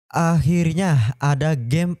Akhirnya ada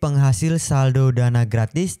game penghasil saldo dana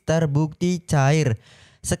gratis terbukti cair.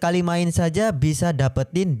 Sekali main saja bisa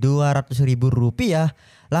dapetin Rp200.000.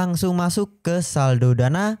 Langsung masuk ke saldo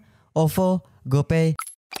dana, OVO, GoPay.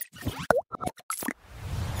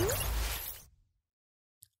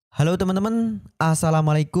 Halo teman-teman,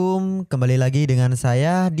 assalamualaikum. Kembali lagi dengan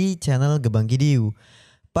saya di channel Gebang Kidiu.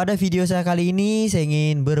 Pada video saya kali ini saya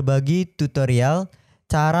ingin berbagi tutorial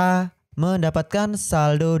cara mendapatkan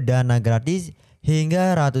saldo dana gratis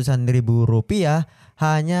hingga ratusan ribu rupiah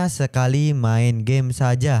hanya sekali main game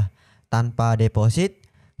saja, tanpa deposit,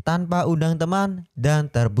 tanpa undang teman,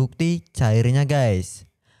 dan terbukti cairnya guys.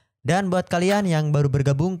 Dan buat kalian yang baru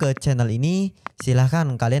bergabung ke channel ini,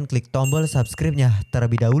 silahkan kalian klik tombol subscribe-nya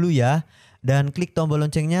terlebih dahulu ya. Dan klik tombol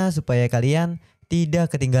loncengnya supaya kalian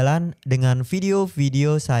tidak ketinggalan dengan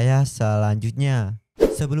video-video saya selanjutnya.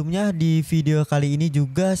 Sebelumnya di video kali ini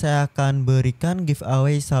juga saya akan berikan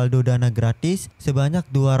giveaway saldo dana gratis sebanyak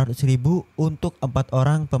 200.000 untuk 4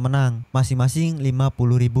 orang pemenang, masing-masing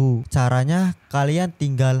 50.000. Caranya kalian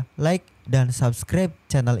tinggal like dan subscribe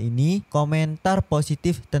channel ini, komentar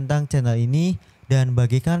positif tentang channel ini, dan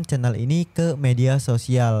bagikan channel ini ke media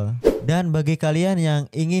sosial. Dan bagi kalian yang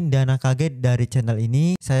ingin dana kaget dari channel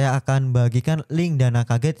ini, saya akan bagikan link dana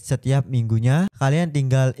kaget setiap minggunya. Kalian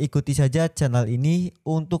tinggal ikuti saja channel ini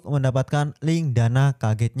untuk mendapatkan link dana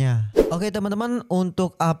kagetnya. Oke teman-teman,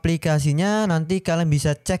 untuk aplikasinya nanti kalian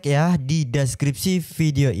bisa cek ya di deskripsi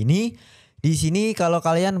video ini. Di sini kalau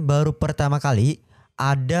kalian baru pertama kali,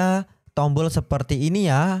 ada tombol seperti ini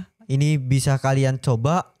ya. Ini bisa kalian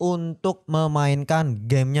coba untuk memainkan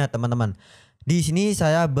gamenya teman-teman. Di sini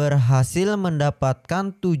saya berhasil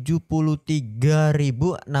mendapatkan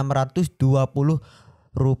Rp73.620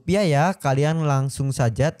 ya. Kalian langsung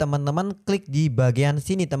saja teman-teman klik di bagian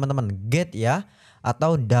sini teman-teman, get ya,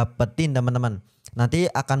 atau dapetin teman-teman. Nanti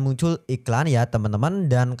akan muncul iklan ya teman-teman,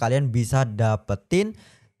 dan kalian bisa dapetin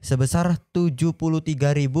sebesar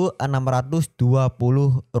Rp73.620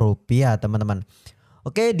 teman-teman.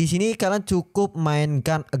 Oke, di sini kalian cukup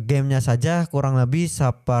mainkan gamenya saja, kurang lebih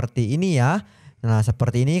seperti ini ya. Nah,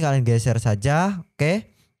 seperti ini kalian geser saja. Oke.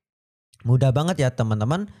 Mudah banget ya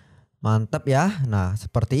teman-teman. Mantap ya. Nah,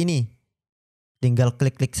 seperti ini. Tinggal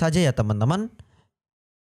klik-klik saja ya teman-teman.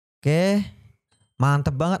 Oke.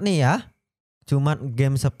 Mantap banget nih ya. Cuman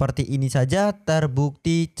game seperti ini saja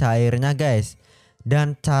terbukti cairnya guys.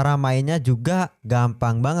 Dan cara mainnya juga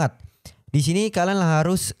gampang banget. Di sini kalian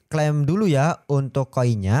harus klaim dulu ya untuk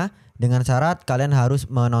koinnya, dengan syarat kalian harus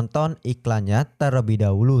menonton iklannya terlebih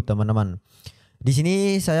dahulu teman-teman. Di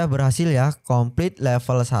sini saya berhasil ya komplit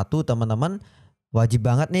level 1 teman-teman. Wajib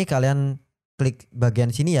banget nih kalian klik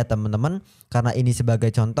bagian sini ya teman-teman, karena ini sebagai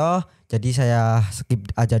contoh. Jadi saya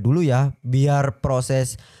skip aja dulu ya biar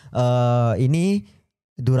proses ini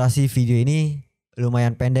durasi video ini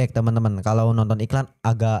lumayan pendek teman-teman. Kalau nonton iklan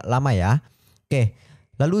agak lama ya. Oke.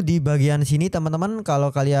 Lalu di bagian sini teman-teman,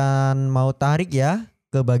 kalau kalian mau tarik ya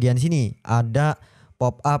ke bagian sini ada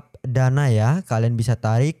pop up dana ya. Kalian bisa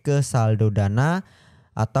tarik ke saldo dana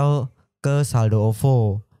atau ke saldo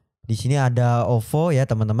OVO. Di sini ada OVO ya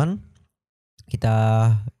teman-teman. Kita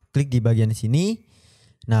klik di bagian sini.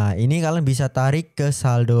 Nah, ini kalian bisa tarik ke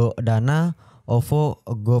saldo dana OVO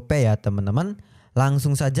GoPay ya teman-teman.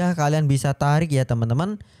 Langsung saja kalian bisa tarik ya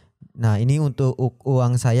teman-teman. Nah, ini untuk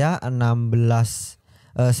uang saya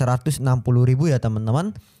 160.000 ya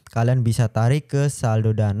teman-teman. Kalian bisa tarik ke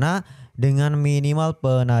saldo dana dengan minimal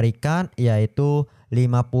penarikan yaitu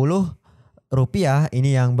Rp50.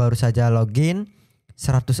 Ini yang baru saja login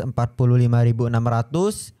 145.600.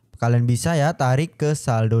 Kalian bisa ya tarik ke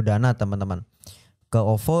saldo dana teman-teman, ke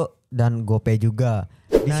OVO dan GoPay juga.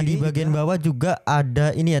 Nah, di bagian bawah juga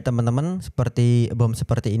ada ini ya teman-teman, seperti bom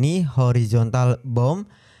seperti ini, horizontal bom.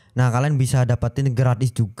 Nah, kalian bisa dapatin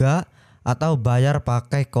gratis juga atau bayar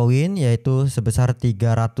pakai koin yaitu sebesar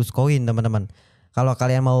 300 koin teman-teman. Kalau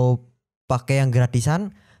kalian mau pakai yang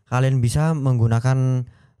gratisan, kalian bisa menggunakan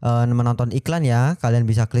menonton iklan ya. Kalian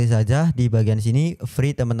bisa klik saja di bagian sini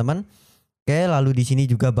free teman-teman. Oke, lalu di sini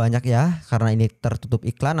juga banyak ya, karena ini tertutup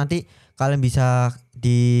iklan. Nanti kalian bisa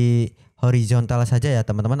di horizontal saja ya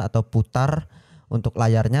teman-teman, atau putar untuk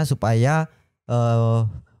layarnya supaya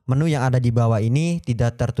menu yang ada di bawah ini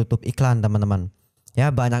tidak tertutup iklan teman-teman. Ya,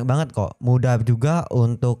 banyak banget kok, mudah juga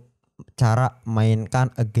untuk cara mainkan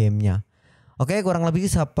gamenya. Oke, kurang lebih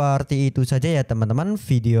seperti itu saja ya teman-teman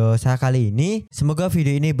video saya kali ini. Semoga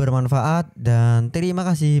video ini bermanfaat dan terima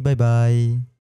kasih, bye bye.